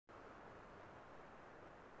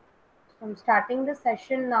I'm starting the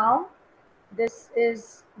session now. This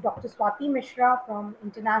is Dr. Swati Mishra from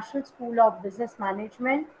International School of Business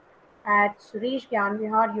Management at Suresh Gyan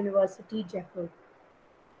Vihar University, Jaipur.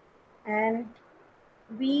 And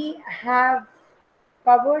we have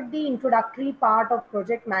covered the introductory part of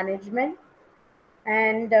project management,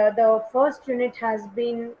 and the first unit has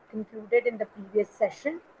been concluded in the previous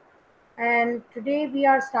session. And today we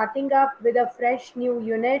are starting up with a fresh new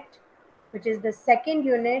unit, which is the second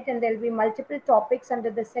unit, and there will be multiple topics under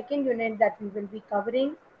the second unit that we will be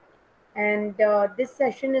covering. And this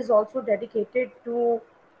session is also dedicated to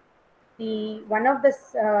the one of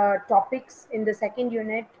the topics in the second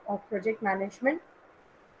unit of project management.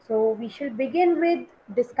 So we shall begin with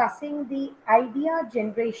discussing the idea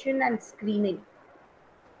generation and screening.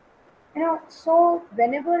 So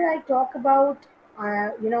whenever I talk about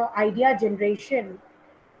idea generation,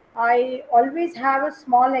 I always have a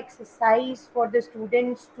small exercise for the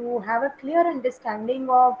students to have a clear understanding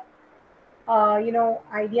of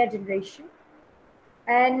idea generation.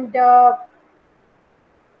 And you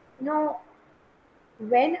know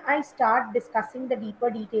when I start discussing the deeper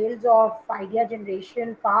details of idea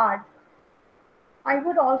generation part, I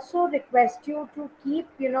would also request you to keep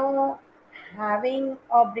having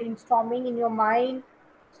a brainstorming in your mind,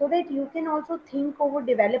 so that you can also think over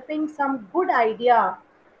developing some good idea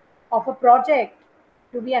of a project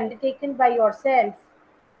to be undertaken by yourself,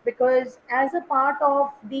 because as a part of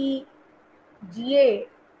the GA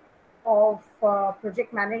of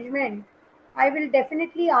project management, I will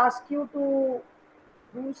definitely ask you to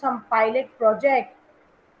do some pilot project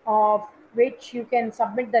of which you can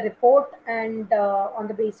submit the report, and on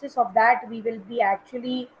the basis of that we will be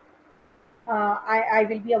actually I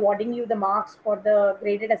will be awarding you the marks for the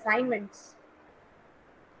graded assignments.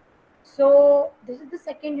 So this is the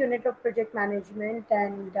second unit of project management,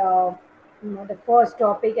 and the first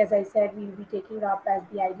topic, as I said, we'll be taking up as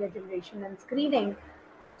the idea generation and screening.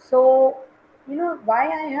 So, why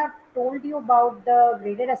I have told you about the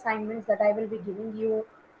graded assignments that I will be giving you.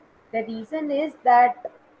 The reason is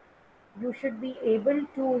that you should be able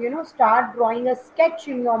to, start drawing a sketch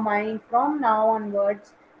in your mind from now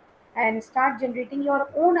onwards, and start generating your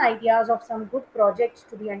own ideas of some good projects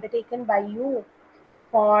to be undertaken by you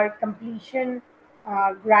for completion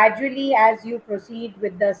gradually as you proceed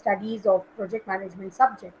with the studies of project management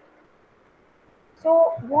subject.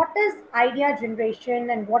 So, what is idea generation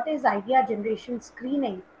and what is idea generation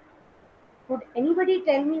screening? Would anybody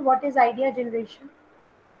tell me what is idea generation?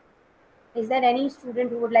 Is there any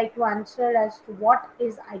student who would like to answer as to what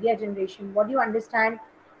is idea generation? What do you understand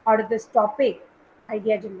out of this topic,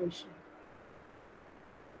 idea generation?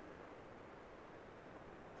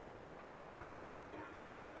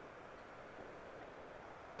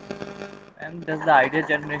 And does the idea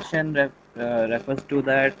generation refers to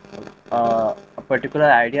that a particular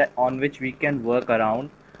idea on which we can work around,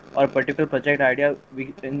 or a particular project idea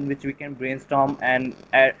in which we can brainstorm and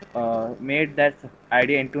made that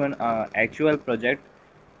idea into an actual project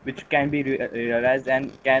which can be realized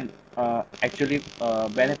and can actually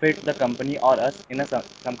benefit the company or us in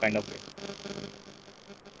some kind of way.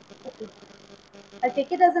 Okay. I'll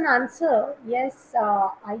take it as an answer. Yes,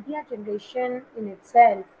 idea generation in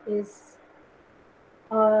itself is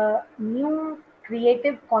a new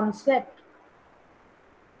creative concept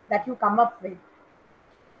that you come up with.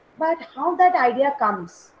 But how that idea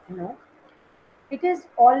comes, it is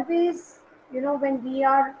always, when we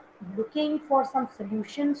are looking for some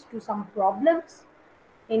solutions to some problems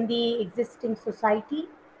in the existing society,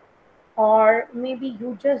 or maybe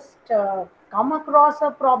you just come across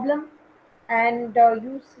a problem, and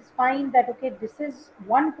find that, okay, this is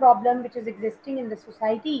one problem which is existing in the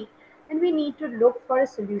society, and we need to look for a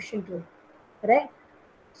solution to it, right?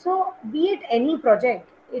 So be it any project,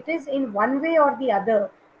 it is in one way or the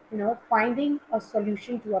other, finding a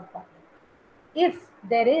solution to a problem. If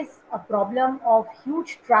there is a problem of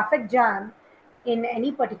huge traffic jam in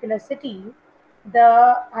any particular city,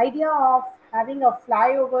 the idea of having a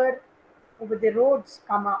flyover over the roads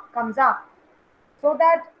comes up, so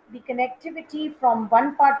that the connectivity from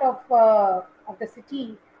one part of the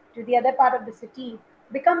city to the other part of the city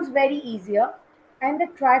becomes very easier, and the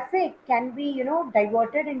traffic can be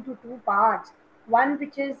diverted into two parts, one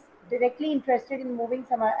which is directly interested in moving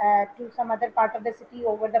to some other part of the city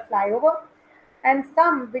over the flyover, and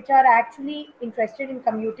some which are actually interested in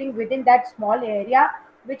commuting within that small area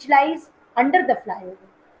which lies under the flyover.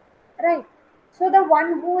 Right. So the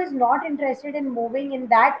one who is not interested in moving in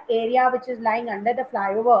that area which is lying under the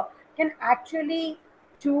flyover can actually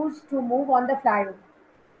choose to move on the flyover.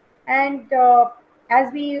 And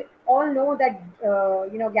as we all know that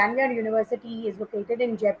Ganwar University is located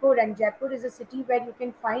in Jaipur, and Jaipur is a city where you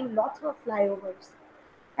can find lots of flyovers.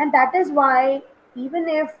 And that is why, even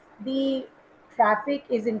if the traffic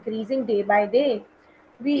is increasing day by day,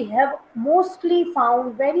 we have mostly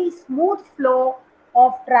found very smooth flow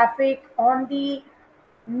of traffic on the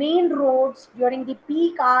main roads during the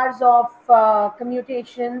peak hours of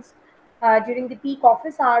commutations, during the peak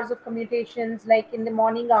office hours of commutations, like in the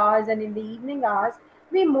morning hours and in the evening hours.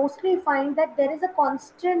 We mostly find that there is a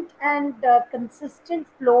constant and consistent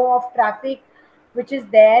flow of traffic which is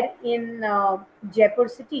there in Jaipur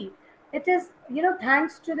city. It is,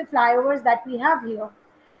 thanks to the flyovers that we have here.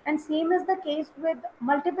 And same is the case with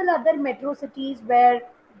multiple other metro cities where,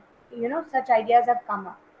 such ideas have come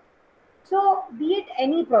up. So, be it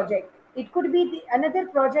any project, it could be another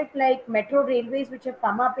project like metro railways, which have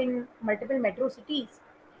come up in multiple metro cities.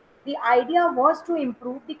 The idea was to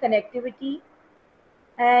improve the connectivity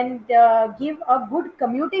and give a good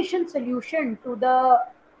commutation solution to the,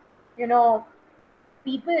 you know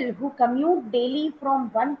people who commute daily from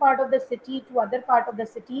one part of the city to other part of the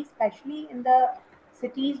city, especially in the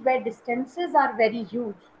cities where distances are very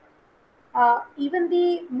huge. Even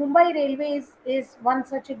the Mumbai Railways is one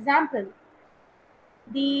such example.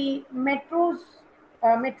 The metro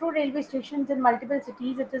railway stations in multiple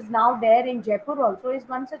cities, it is now there in Jaipur also, is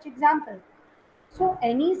one such example. So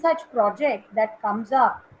any such project that comes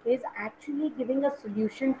up is actually giving a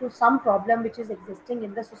solution to some problem which is existing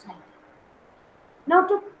in the society. Now,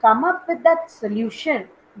 to come up with that solution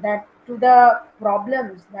that to the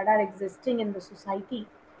problems that are existing in the society,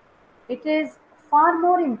 it is far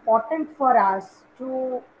more important for us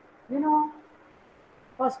to, you know,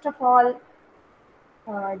 first of all,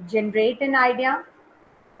 generate an idea,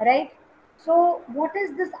 right? So, what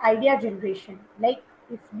is this idea generation? Like,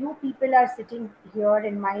 if you people are sitting here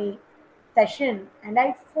in my session and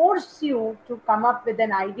I force you to come up with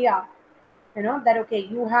an idea, that okay,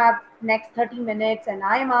 you have next 30 minutes and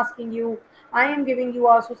I am asking you, I am giving you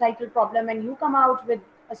a societal problem and you come out with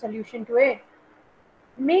a solution to it.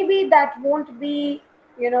 Maybe that won't be,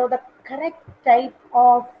 the correct type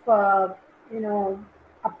of, you know,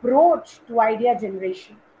 approach to idea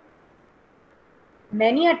generation.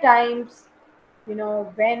 Many a times,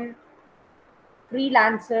 when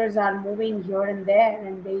freelancers are moving here and there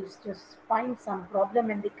and they just find some problem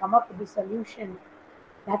and they come up with a solution,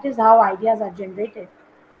 that is how ideas are generated.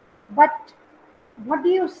 But what do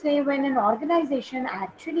you say when an organization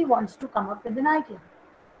actually wants to come up with an idea,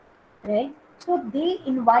 right? So they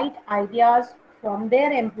invite ideas from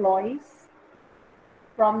their employees,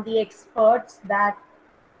 from the experts that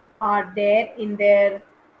are there in their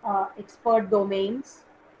expert domains,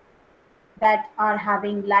 that are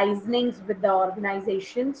having licensings with the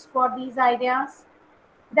organizations for these ideas.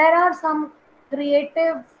 There are some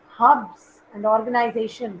creative hubs and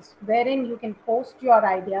organizations wherein you can post your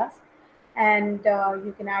ideas, and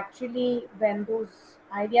you can actually, when those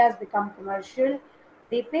ideas become commercial,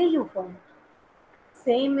 they pay you for it.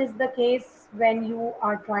 Same is the case when you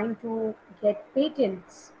are trying to get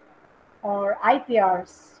patents or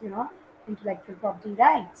IPRs, intellectual property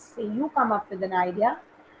rights. Say you come up with an idea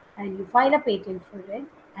and you file a patent for it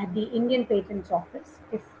at the Indian Patents Office.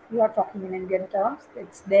 If you are talking in Indian terms,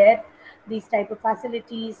 it's there. These type of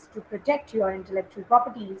facilities to protect your intellectual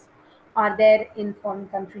properties are there in foreign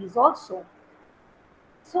countries also.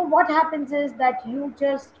 So what happens is that you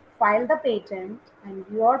just file the patent and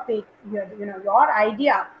your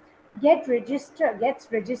idea gets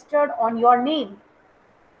registered on your name,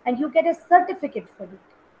 and you get a certificate for it,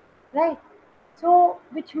 right? So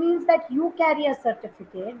which means that you carry a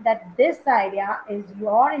certificate that this idea is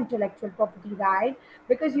your intellectual property right,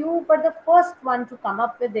 because you were the first one to come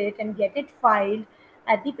up with it and get it filed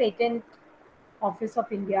at the Patent Office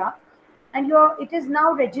of India, and it is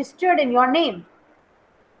now registered in your name.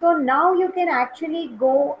 So now you can actually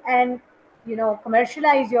go and,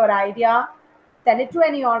 commercialize your idea, sell it to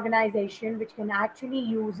any organization which can actually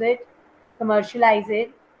use it, commercialize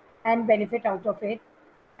it, and benefit out of it.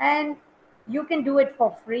 And you can do it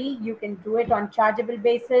for free. You can do it on chargeable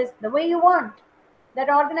basis, the way you want. That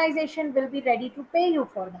organization will be ready to pay you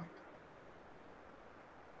for that.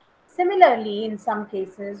 Similarly, in some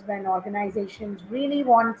cases, when organizations really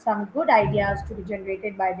want some good ideas to be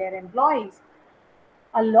generated by their employees,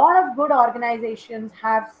 a lot of good organizations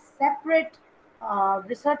have separate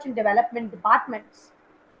research and development departments.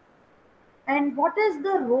 And what is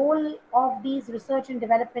the role of these research and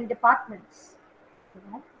development departments?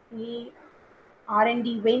 The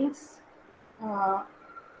R&D wings. Uh,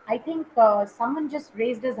 I think someone just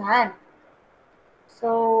raised his hand.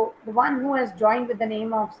 So the one who has joined with the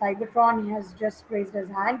name of Cybertron, he has just raised his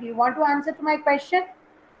hand. Do you want to answer to my question?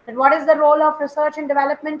 That what is the role of research and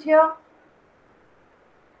development here?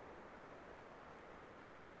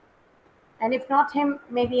 And if not him,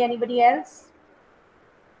 maybe anybody else?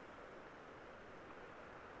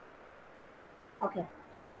 Okay.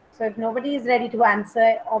 So if nobody is ready to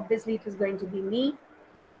answer, obviously it is going to be me.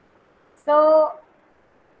 So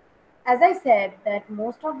as I said, that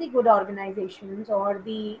most of the good organizations or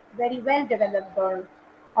the very well developed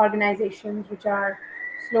organizations which are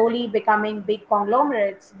slowly becoming big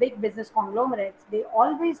conglomerates, big business conglomerates, they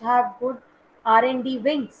always have good R&D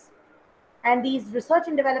wings. And these research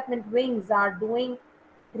and development wings are doing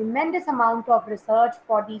tremendous amount of research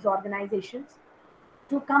for these organizations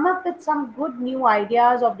to come up with some good new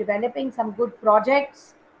ideas of developing some good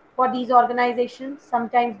projects for these organizations.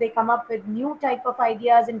 Sometimes they come up with new type of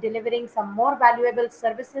ideas in delivering some more valuable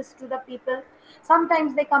services to the people.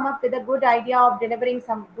 Sometimes they come up with a good idea of delivering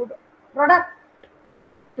some good product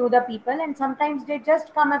to the people, and sometimes they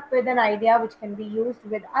just come up with an idea which can be used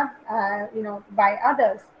with by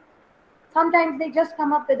others. Sometimes they just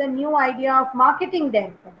come up with a new idea of marketing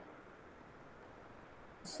their product.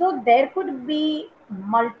 So there could be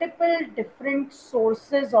multiple different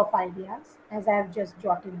sources of ideas, as I have just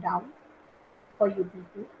jotted down for you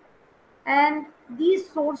people. And these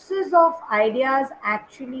sources of ideas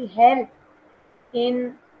actually help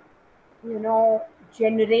in, you know,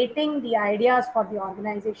 generating the ideas for the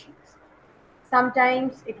organizations.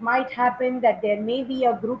 Sometimes it might happen that there may be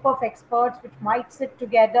a group of experts which might sit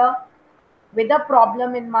together with a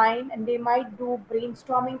problem in mind, and they might do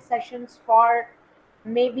brainstorming sessions for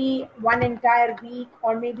maybe one entire week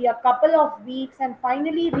or maybe a couple of weeks, and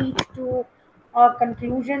finally reach to a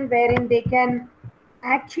conclusion wherein they can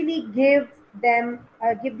actually give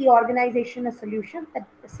the organization a solution that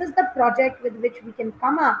this is the project with which we can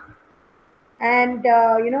come up. And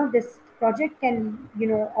this project can,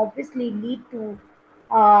 obviously lead to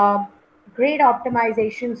uh, great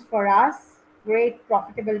optimizations for us, great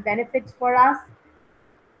profitable benefits for us.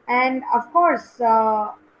 And of course,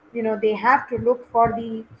 they have to look for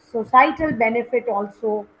the societal benefit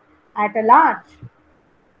also at a large.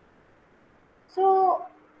 So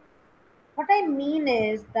what I mean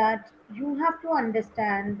is that you have to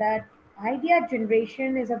understand that idea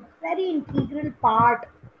generation is a very integral part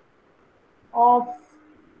of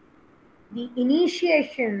the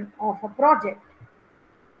initiation of a project.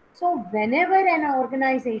 So whenever an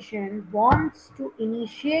organization wants to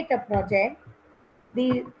initiate a project,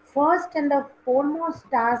 the first and the foremost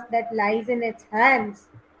task that lies in its hands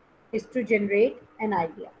is to generate an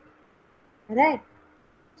idea. Right?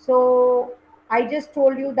 So I just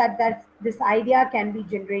told you that this idea can be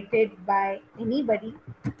generated by anybody.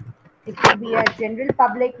 It could be a general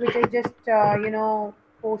public which is just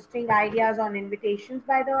posting ideas on invitations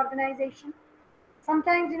by the organization.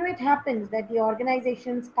 Sometimes it happens that the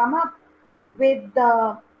organizations come up with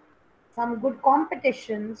some good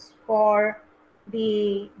competitions for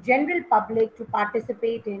the general public to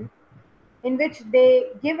participate in which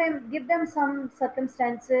they give them some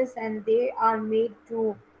circumstances, and they are made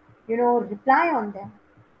to reply on them.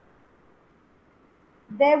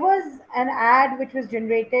 There was an ad which was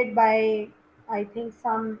generated by, I think,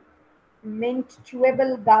 some mint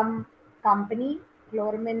chewable gum company,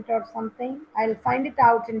 Chlormint or something. I'll find it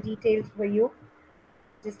out in details for you.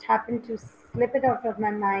 Just happened to slip it out of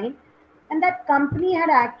my mind. And that company had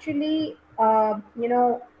actually,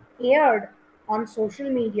 aired on social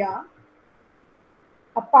media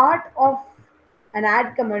a part of an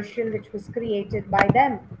ad commercial which was created by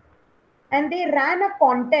them. And they ran a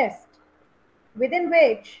contest within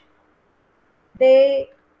which they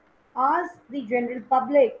asked the general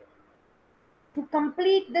public to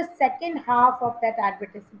complete the second half of that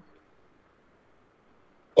advertisement,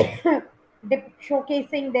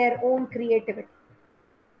 showcasing their own creativity.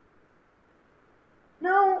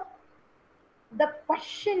 Now, the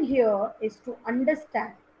question here is to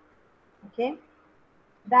understand, okay,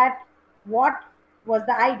 that what was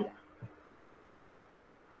the idea?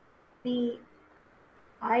 The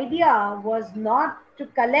idea was not to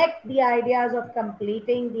collect the ideas of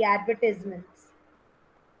completing the advertisements.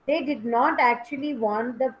 They did not actually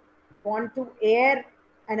want to air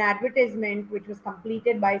an advertisement which was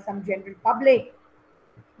completed by some general public,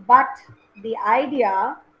 but the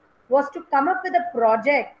idea was to come up with a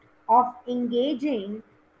project of engaging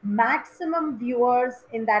maximum viewers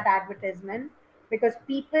in that advertisement, because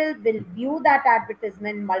people will view that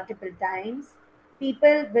advertisement multiple times.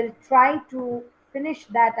 People will try to finish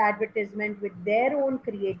that advertisement with their own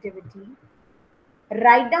creativity,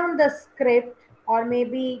 write down the script or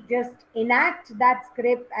maybe just enact that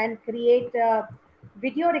script and create a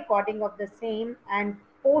video recording of the same and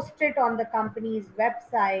post it on the company's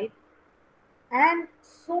website, and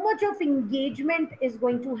so much of engagement is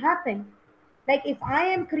going to happen. Like if I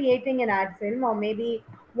am creating an ad film, or maybe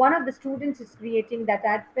one of the students is creating that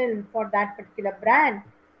ad film for that particular brand,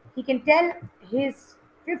 he can tell his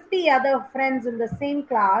 50 other friends in the same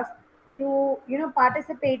class to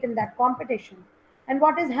participate in that competition. And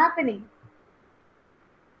what is happening,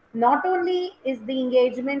 not only is the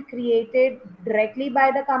engagement created directly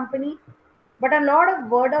by the company, but a lot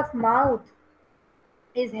of word of mouth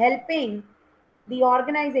is helping the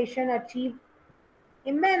organization achieve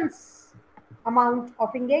immense amount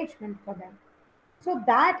of engagement for them. So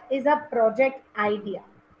that is a project idea.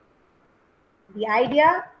 The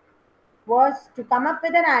idea was to come up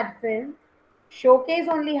with an ad film, showcase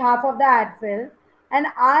only half of the ad film, and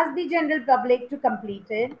ask the general public to complete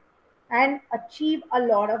it and achieve a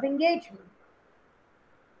lot of engagement.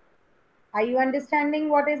 Are you understanding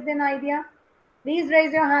what is an idea? Please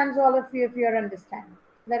raise your hands, all of you, if you are understanding,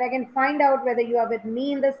 so that I can find out whether you are with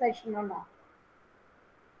me in the session or not.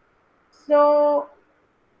 So,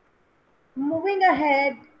 moving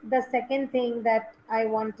ahead, the second thing that I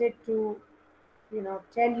wanted to,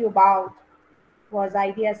 tell you about was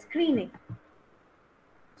idea screening.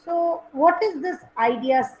 So, what is this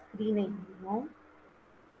idea screening?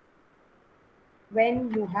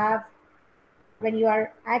 When you have when you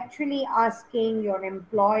are actually asking your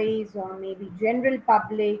employees or maybe general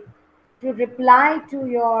public to reply to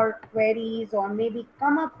your queries or maybe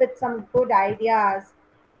come up with some good ideas,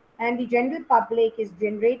 and the general public is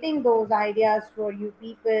generating those ideas for you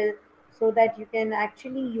people so that you can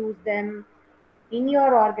actually use them in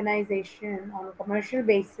your organization on a commercial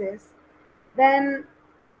basis, then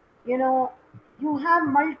you know you have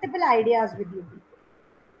multiple ideas with you people.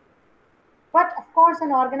 But of course,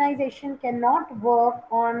 an organization cannot work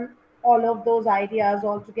on all of those ideas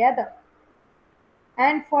altogether.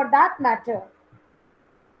 And for that matter,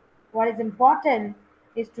 what is important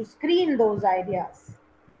is to screen those ideas.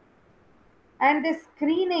 And this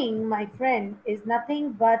screening, my friend, is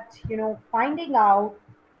nothing but finding out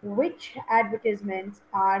which advertisements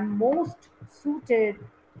are most suited.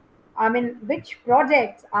 I mean, which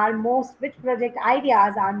project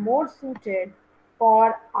ideas are more suited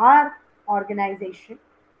for our organization,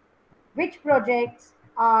 which projects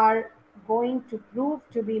are going to prove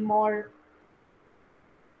to be more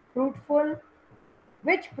fruitful,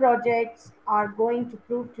 which projects are going to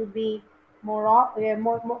prove to be more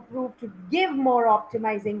prove to give more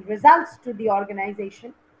optimizing results to the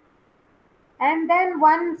organization. And then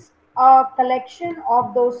once a collection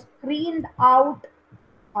of those screened out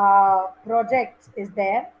projects is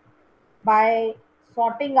there, by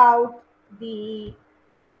sorting out the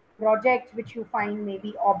projects which you find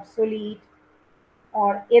maybe obsolete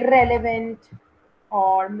or irrelevant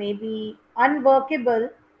or maybe unworkable.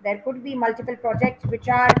 There could be multiple projects which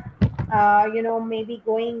are maybe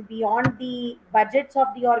going beyond the budgets of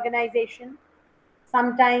the organization.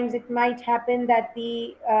 Sometimes it might happen that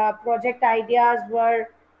the project ideas were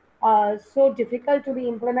so difficult to be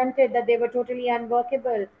implemented that they were totally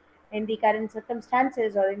unworkable in the current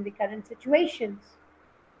circumstances or in the current situations.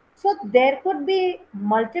 So there could be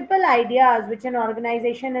multiple ideas which an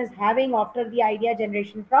organization is having after the idea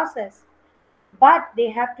generation process, but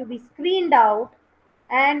they have to be screened out,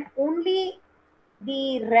 and only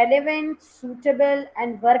the relevant, suitable,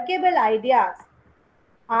 and workable ideas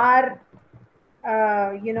are,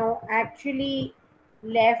 actually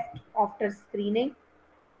left after screening.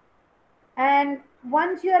 And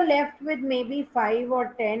once you are left with maybe 5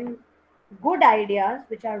 or 10 good ideas,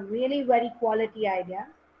 which are really very quality ideas,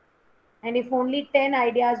 and if only 10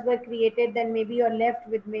 ideas were created, then maybe you're left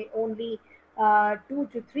with only 2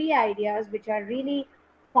 to 3 ideas which are really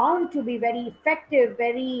found to be very effective,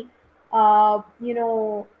 very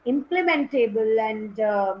implementable and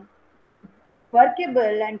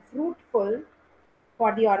workable and fruitful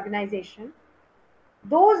for the organization.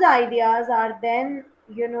 Those ideas are then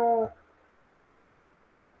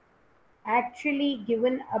actually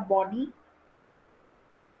given a body,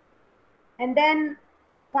 and then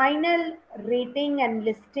final rating and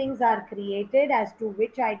listings are created as to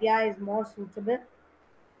which idea is more suitable.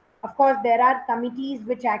 Of course, there are committees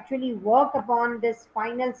which actually work upon this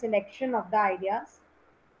final selection of the ideas,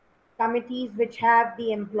 committees which have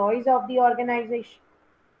the employees of the organization,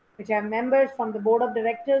 which have members from the board of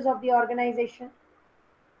directors of the organization.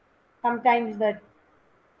 Sometimes the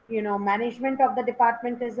management of the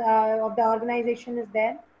department is of the organization is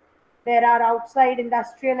there. There are outside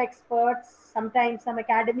industrial experts. Sometimes some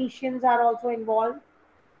academicians are also involved.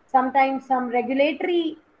 sometimes some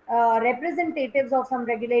regulatory representatives of some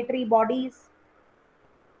regulatory bodies,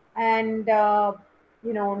 and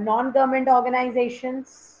non-government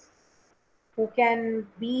organizations who can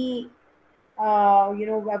be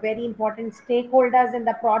a very important stakeholders in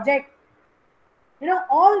the project.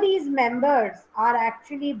 All these members are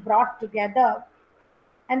actually brought together,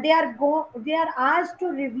 and they are asked to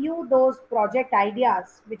review those project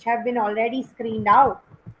ideas which have been already screened out,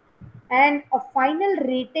 and a final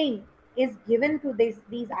rating is given to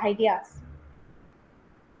these ideas.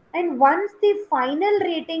 And once the final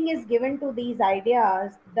rating is given to these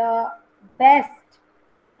ideas, the best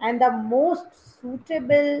and the most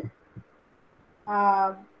suitable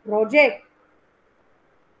uh, project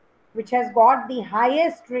which has got the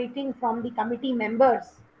highest rating from the committee members,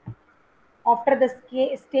 after the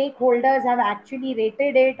stakeholders have actually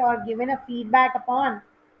rated it or given a feedback upon,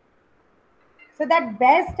 so that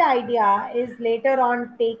best idea is later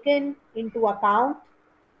on taken into account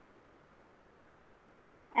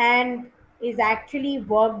and is actually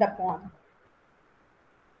worked upon.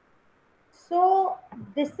 So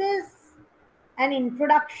this is an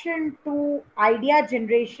introduction to idea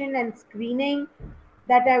generation and screening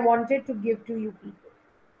that I wanted to give to you people.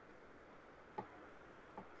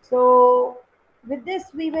 So with this,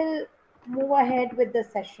 we will move ahead with the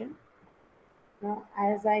session.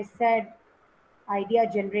 As I said, idea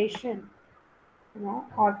generation,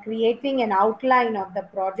 or creating an outline of the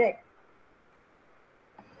project,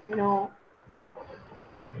 you know,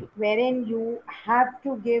 wherein you have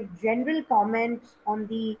to give general comments on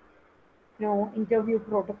the interview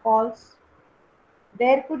protocols.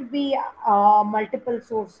 There could be multiple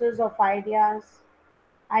sources of ideas.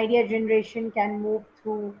 Idea generation can move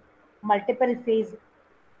through multiple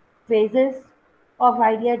phases of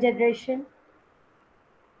idea generation.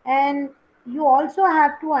 And you also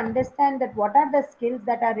have to understand that what are the skills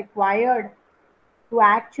that are required to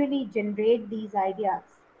actually generate these ideas.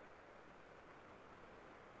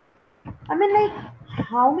 I mean, like,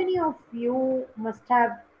 how many of you must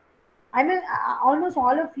have, I mean, almost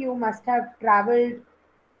all of you must have traveled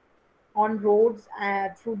on roads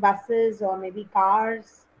through buses or maybe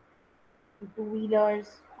cars, two wheelers,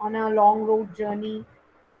 on a long road journey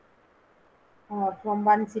from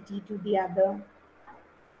one city to the other,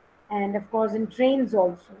 and of course in trains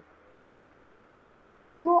also.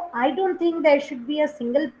 So I don't think there should be a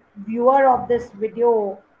single viewer of this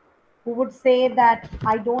video who would say that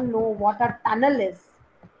I don't know what a tunnel is.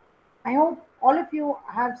 I hope all of you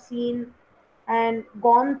have seen and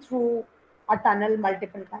gone through a tunnel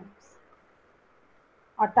multiple times.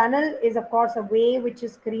 A tunnel is, of course, a way which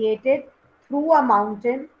is created through a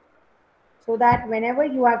mountain, so that whenever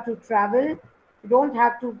you have to travel, you don't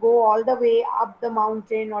have to go all the way up the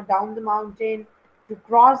mountain or down the mountain to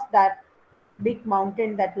cross that big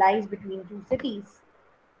mountain that lies between two cities.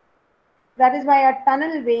 That is why a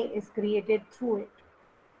tunnel way is created through it.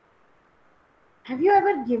 Have you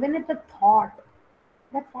ever given it a thought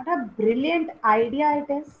that what a brilliant idea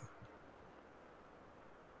it is?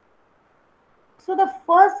 So, the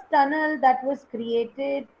first tunnel that was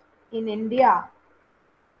created in India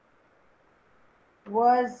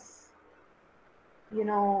was, you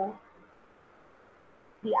know,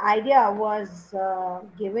 the idea was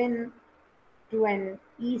given to an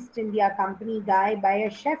East India Company guy by a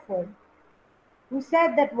shepherd who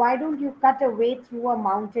said that why don't you cut a way through a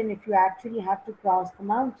mountain if you actually have to cross the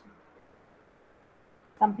mountain?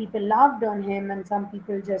 Some people laughed on him and some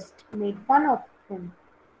people just made fun of him.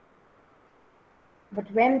 But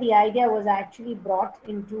when the idea was actually brought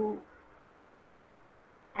into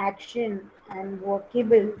action and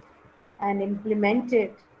workable and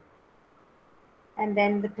implemented, and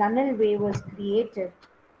then the tunnel way was created,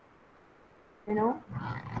 you know,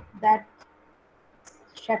 that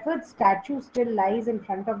shepherd statue still lies in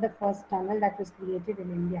front of the first tunnel that was created in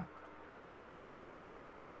India.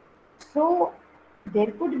 So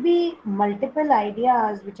there could be multiple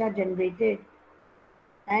ideas which are generated,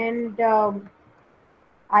 and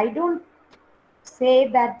I don't say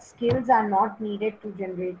that skills are not needed to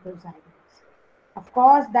generate those ideas. Of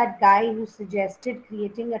course, that guy who suggested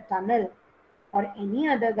creating a tunnel, or any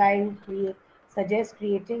other guy who suggests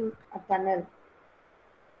creating a tunnel,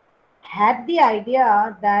 had the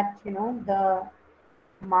idea that the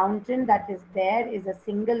mountain that is there is a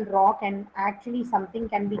single rock and actually something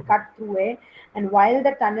can be cut through it, and while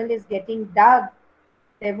the tunnel is getting dug,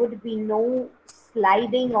 there would be no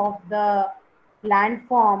sliding of the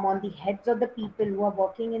landform on the heads of the people who are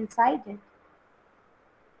working inside it.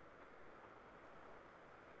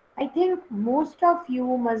 I think most of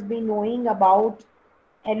you must be knowing about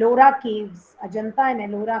Ellora caves, Ajanta and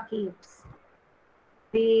Ellora caves.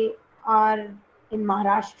 They are in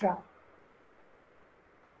Maharashtra.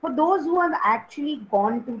 For those who have actually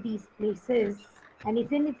gone to these places, and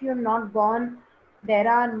even if you're not gone, there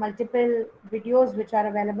are multiple videos which are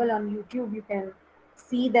available on YouTube. You can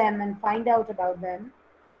see them and find out about them.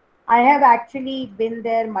 I have actually been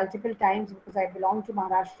there multiple times because I belong to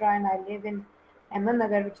Maharashtra and I live in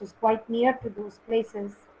Ahmednagar, which is quite near to those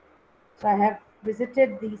places. So I have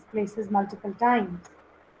visited these places multiple times,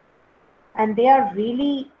 and they are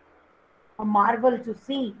really a marvel to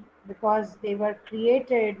see because they were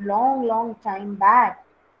created long, long time back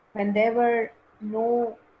when there were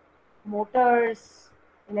no motors,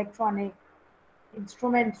 electronic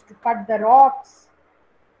instruments to cut the rocks.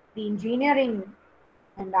 The engineering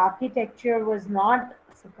and architecture was not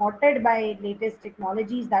supported by latest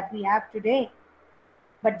technologies that we have today.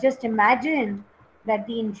 But just imagine that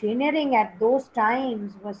the engineering at those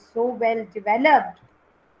times was so well developed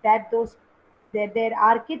that their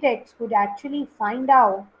architects could actually find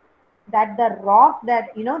out that the rock that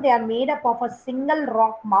they are made up of a single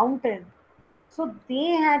rock mountain. So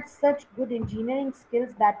they had such good engineering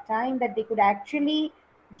skills that time that they could actually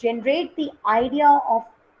generate the idea of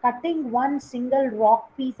cutting one single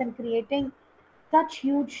rock piece and creating such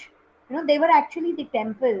huge, they were actually the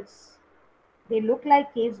temples. They look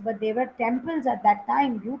like caves, but they were temples at that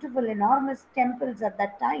time, beautiful, enormous temples at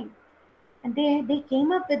that time. And they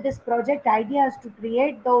came up with this project ideas to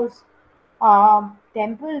create those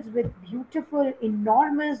temples with beautiful,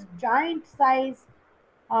 enormous, giant size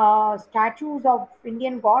statues of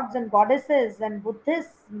Indian gods and goddesses and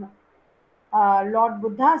Buddhism. Lord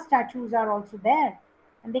Buddha statues are also there.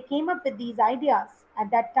 And they came up with these ideas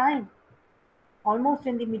at that time, almost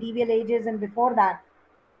in the medieval ages and before that,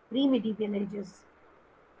 pre medieval ages.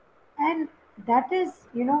 And that is,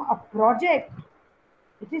 a project.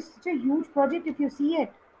 It is such a huge project if you see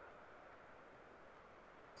it.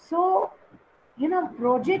 So,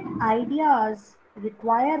 project ideas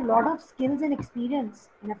require a lot of skills and experience.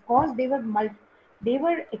 And of course, they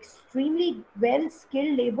were extremely well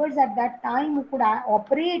skilled laborers at that time who could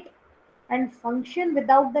operate and function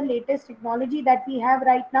without the latest technology that we have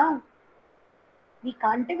right now. We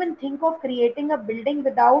can't even think of creating a building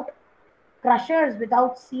without crushers,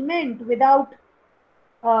 without cement, without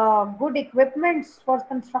good equipments for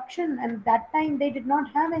construction. And that time they did not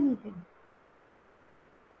have anything.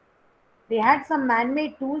 They had some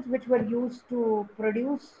man-made tools which were used to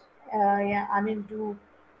produce, yeah, I mean, to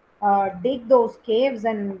dig those caves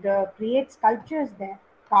and create sculptures there,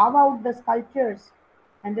 carve out the sculptures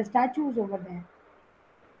and the statues over there.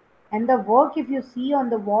 And the work, if you see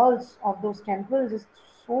on the walls of those temples, is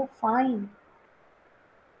so fine.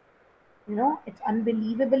 It's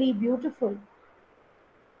unbelievably beautiful.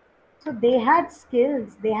 So they had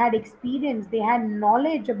skills, they had experience, they had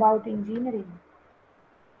knowledge about engineering.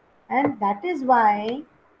 And that is why,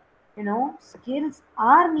 skills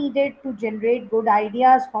are needed to generate good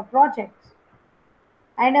ideas for projects.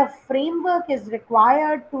 And a framework is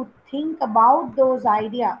required to think about those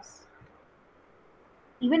ideas.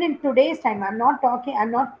 Even in today's time, I'm not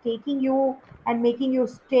taking you and making you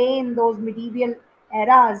stay in those medieval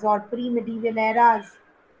eras or pre-medieval eras.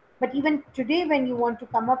 But even today, when you want to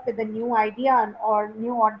come up with a new idea or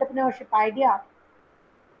new entrepreneurship idea,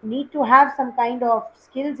 need to have some kind of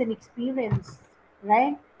skills and experience,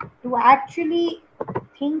 right? To actually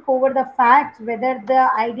think over the facts whether the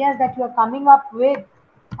ideas that you are coming up with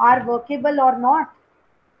are workable or not.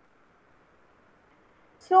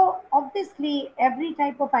 So, obviously, every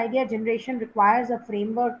type of idea generation requires a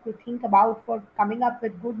framework to think about for coming up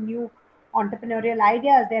with good new entrepreneurial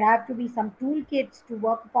ideas. There have to be some toolkits to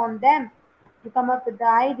work upon them to come up with the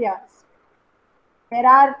ideas. There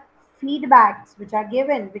are feedbacks which are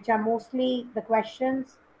given, which are mostly the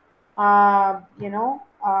questions,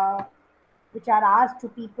 which are asked to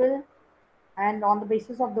people, and on the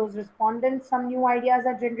basis of those respondents, some new ideas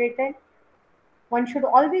are generated. One should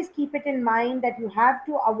always keep it in mind that you have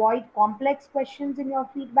to avoid complex questions in your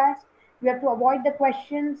feedbacks. You have to avoid the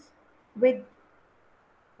questions with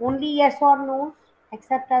only yes or no's,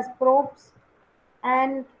 except as probes.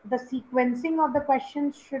 And the sequencing of the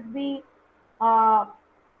questions should be, uh,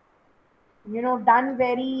 done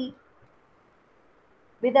very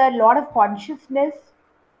with a lot of consciousness.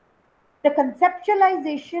 The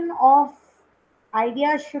conceptualization of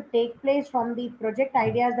ideas should take place from the project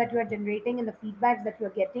ideas that you are generating and the feedbacks that you are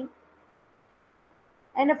getting.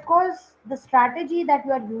 And of course, the strategy that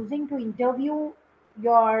you are using to interview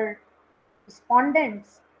your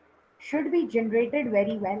respondents should be generated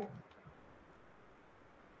very well.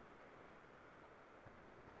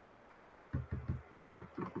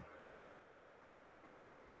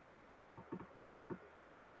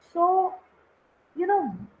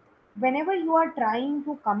 whenever you are trying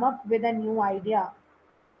to come up with a new idea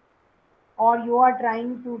or you are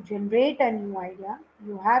trying to generate a new idea,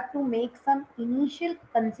 you have to make some initial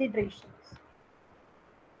considerations.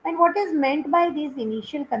 And what is meant by these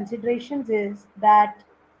initial considerations is that,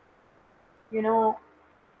 you know,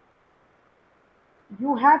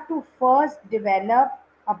 you have to first develop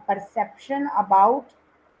a perception about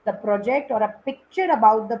the project or a picture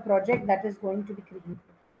about the project that is going to be created.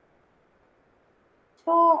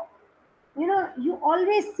 So, you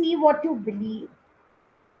always see what you believe.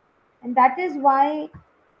 And that is why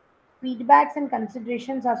feedbacks and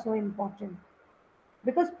considerations are so important.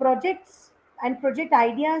 Because projects and project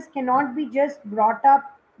ideas cannot be just brought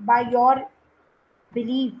up by your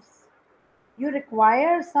beliefs. You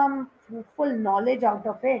require some fruitful knowledge out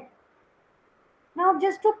of it. Now,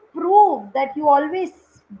 just to prove that you always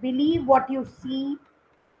believe what you see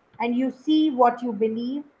and you see what you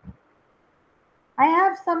believe, I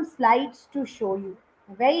have some slides to show you.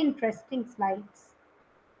 Very interesting slides.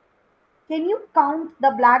 Can you count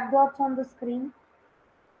the black dots on the screen?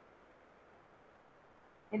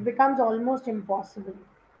 It becomes almost impossible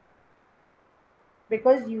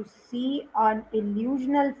because you see an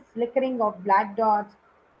illusional flickering of black dots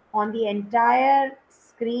on the entire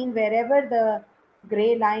screen wherever the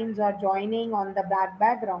gray lines are joining on the black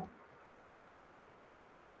background.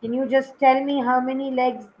 Can you just tell me how many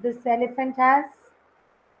legs this elephant has?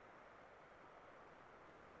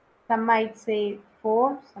 Some might say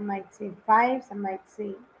four, some might say five, some might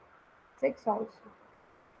say six also.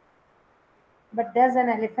 But does an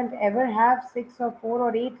elephant ever have six or four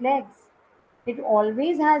or eight legs? It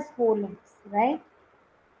always has four legs, right?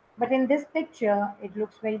 But in this picture, it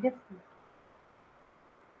looks very different.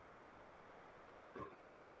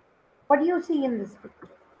 What do you see in this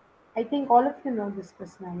picture? I think all of you know this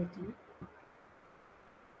personality.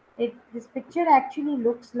 This picture actually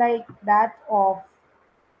looks like that of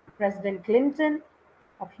President Clinton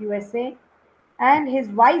of USA and his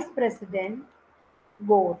vice president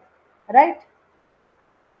Gore, right?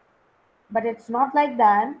 But it's not like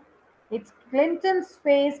that. It's Clinton's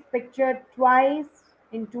face pictured twice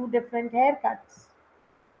in two different haircuts.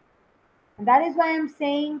 And that is why I'm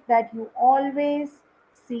saying that you always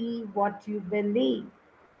see what you believe.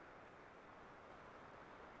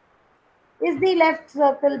 Is the left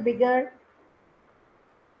circle bigger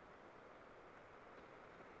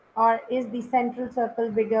or is the central circle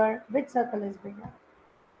bigger? Which circle is bigger?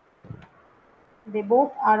 They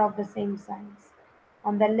both are of the same size.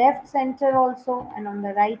 On the left center also and on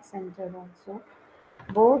the right center also,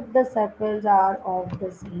 both the circles are of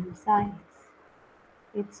the same size.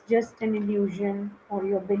 It's just an illusion or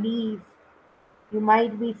your belief. You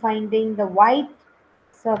might be finding the white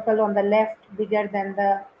circle on the left bigger than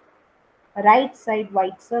the right side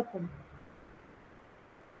white circle.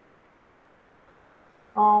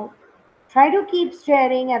 Uh, Try to keep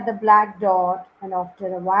staring at the black dot, and after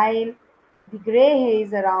a while, the gray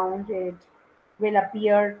haze around it will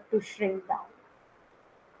appear to shrink down.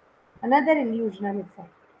 Another illusional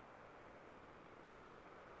effect.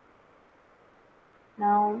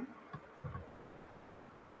 Now,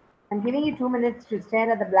 I'm giving you 2 minutes to stare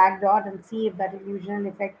at the black dot and see if that illusional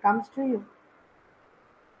effect comes to you.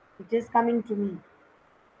 It is coming to me,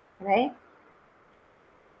 right?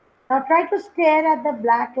 Now, try to stare at the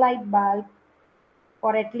black light bulb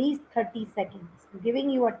for at least 30 seconds. I'm giving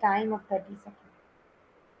you a time of 30 seconds.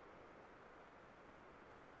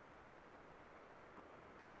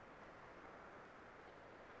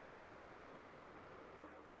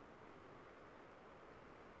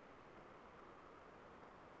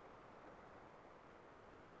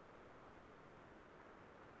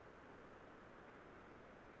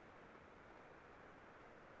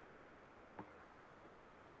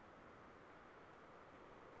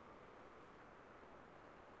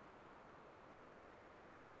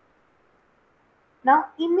 Now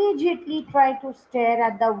immediately try to stare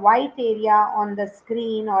at the white area on the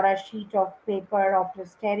screen or a sheet of paper after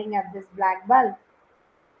staring at this black bulb.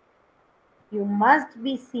 You must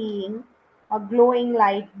be seeing a glowing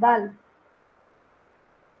light bulb.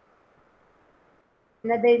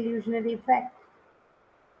 Another illusionary effect.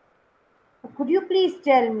 Could you please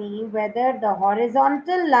tell me whether the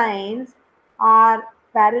horizontal lines are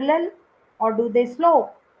parallel or do they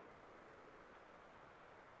slope?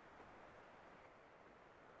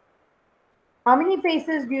 How many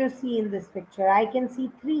faces do you see in this picture? I can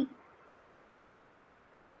see three.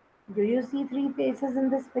 Do you see three faces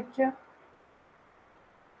in this picture?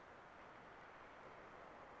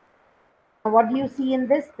 What do you see in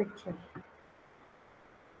this picture?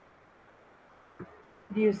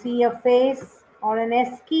 Do you see a face or an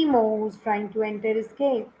Eskimo who's trying to enter his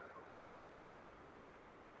cave?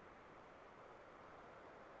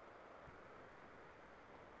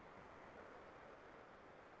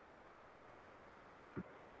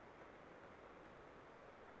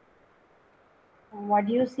 What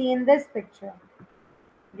do you see in this picture?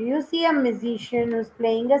 Do you see a musician who's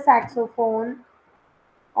playing a saxophone,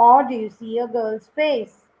 or do you see a girl's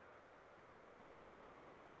face?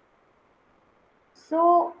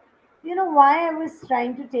 So, why I was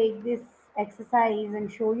trying to take this exercise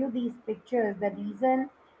and show you these pictures, the reason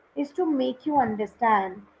is to make you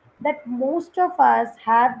understand that most of us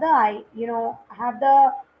have have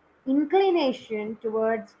the inclination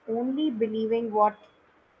towards only believing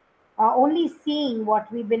only seeing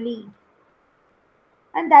what we believe.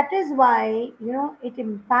 And that is why, it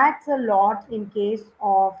impacts a lot in case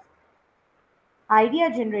of idea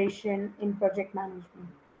generation in project management.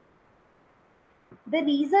 The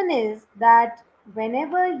reason is that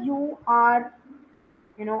whenever you are,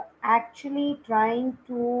 actually trying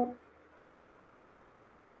to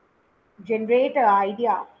generate an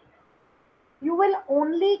idea, you will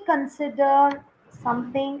only consider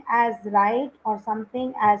something as right or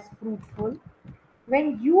something as fruitful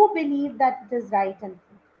when you believe that it is right and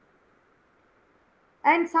true.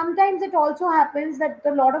 And sometimes it also happens that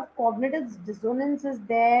a lot of cognitive dissonance is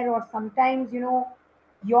there, or sometimes,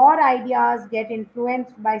 your ideas get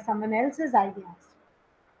influenced by someone else's ideas.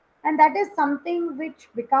 And that is something which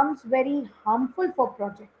becomes very harmful for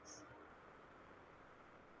projects.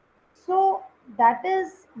 So, that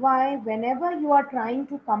is why, whenever you are trying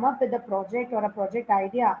to come up with a project or a project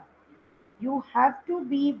idea, you have to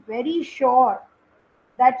be very sure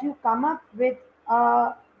that you come up with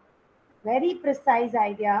a very precise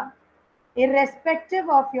idea, irrespective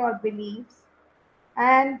of your beliefs.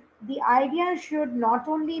 And the idea should not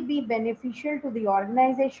only be beneficial to the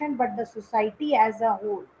organization but the society as a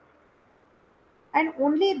whole. And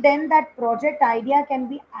only then that project idea can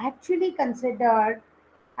be actually considered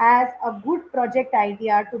as a good project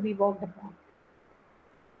idea to be worked upon.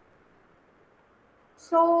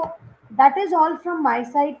 So that is all from my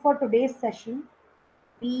side for today's session.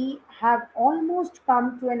 We have almost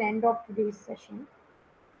come to an end of today's session.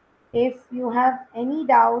 If you have any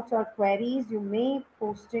doubts or queries, you may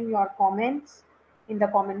post in your comments in the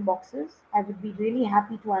comment boxes. I would be really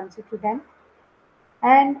happy to answer to them.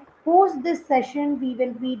 And post this session, we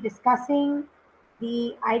will be discussing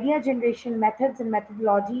the idea generation methods and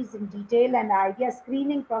methodologies in detail and idea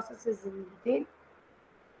screening processes in detail.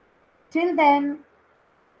 Till then,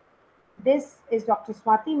 this is Dr.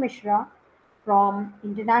 Swati Mishra from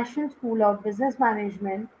International School of Business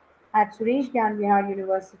Management at Suresh Gyan Vihar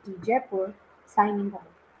University, Jaipur, signing off.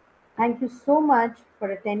 Thank you so much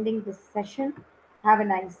for attending this session. Have a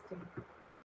nice day.